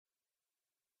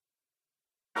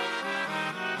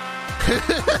It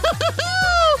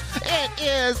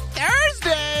is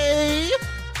Thursday,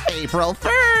 April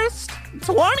 1st,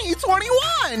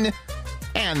 2021,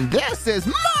 and this is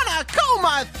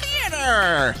Monokuma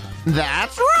Theater.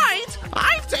 That's right,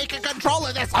 I've taken control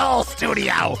of this whole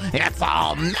studio. It's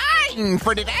all mine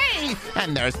for today,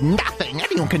 and there's nothing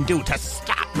anyone can do to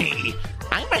stop me.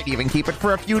 I might even keep it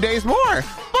for a few days more,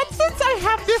 but since I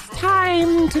have this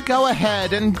time to go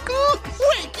ahead and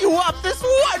wake you up this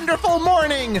wonderful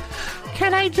morning,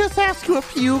 can I just ask you a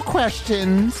few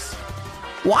questions?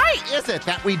 Why is it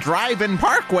that we drive in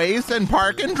parkways and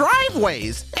park in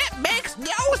driveways? It makes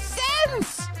no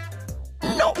sense!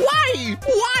 No, why?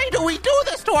 Why do we do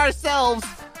this to ourselves?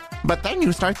 But then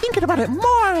you start thinking about it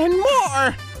more and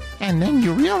more, and then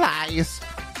you realize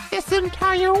this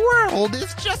entire world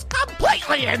is just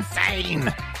completely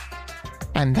insane.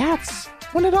 And that's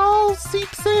when it all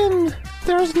seeps in.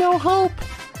 There's no hope.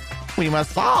 We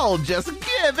must all just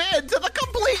give in to the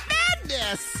complete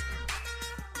madness.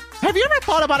 Have you ever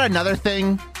thought about another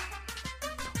thing?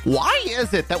 Why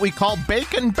is it that we call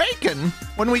bacon bacon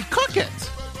when we cook it,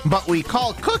 but we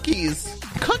call cookies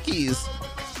cookies,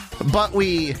 but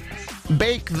we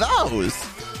bake those?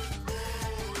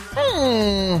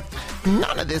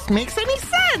 None of this makes any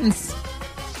sense.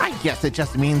 I guess it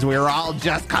just means we're all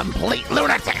just complete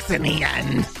lunatics in the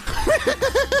end.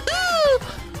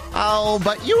 Oh,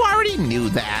 but you already knew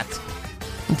that.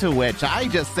 To which I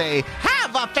just say,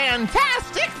 have a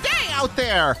fantastic day out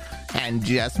there. And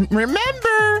just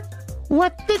remember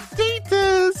what the date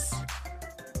is.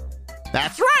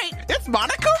 That's right, it's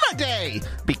Monokuma Day.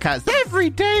 Because every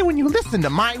day when you listen to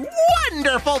my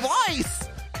wonderful voice,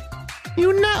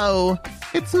 you know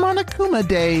it's Monokuma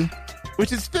Day,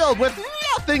 which is filled with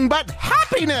nothing but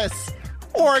happiness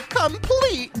or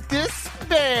complete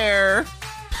despair.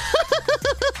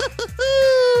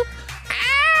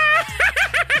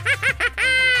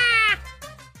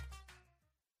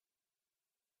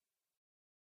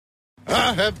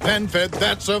 I have PenFed,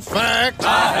 that's a fact.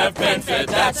 I have PenFed,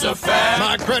 that's a fact.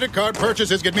 My credit card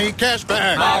purchases get me cash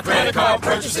back. My credit card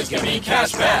purchases get me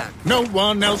cash back. No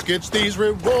one else gets these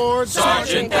rewards.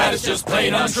 Sergeant, that is just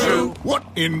plain untrue. What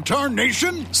in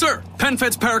tarnation? Sir,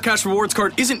 PenFed's Paracash Rewards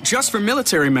Card isn't just for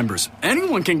military members.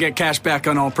 Anyone can get cash back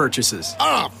on all purchases.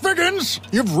 Ah, Figgins,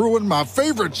 you've ruined my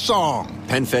favorite song.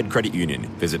 PenFed Credit Union.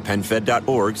 Visit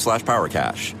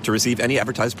PenFed.org/PowerCash. To receive any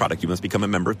advertised product, you must become a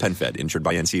member of PenFed, insured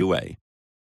by NCUA.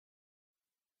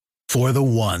 For the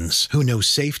ones who know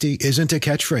safety isn't a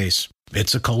catchphrase,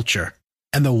 it's a culture.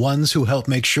 And the ones who help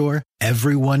make sure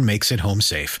everyone makes it home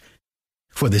safe.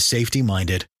 For the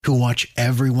safety-minded who watch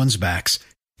everyone's backs,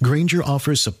 Grainger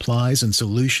offers supplies and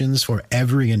solutions for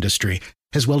every industry,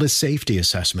 as well as safety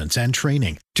assessments and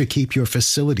training to keep your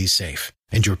facilities safe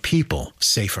and your people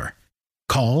safer.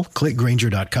 Call, click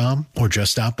Grainger.com, or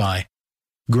just stop by.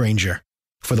 Grainger,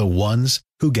 for the ones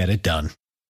who get it done.